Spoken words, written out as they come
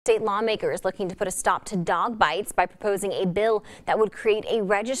State lawmakers looking to put a stop to dog bites by proposing a bill that would create a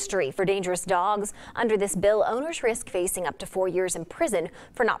registry for dangerous dogs. Under this bill, owners risk facing up to 4 years in prison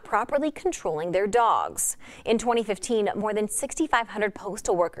for not properly controlling their dogs. In 2015, more than 6,500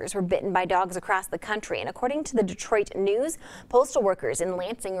 postal workers were bitten by dogs across the country. And according to the Detroit News, postal workers in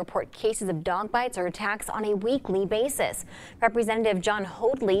Lansing report cases of dog bites or attacks on a weekly basis. Representative John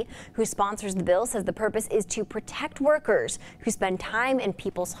Hoadley, who sponsors the bill, says the purpose is to protect workers who spend time in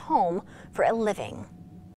people's home for a living.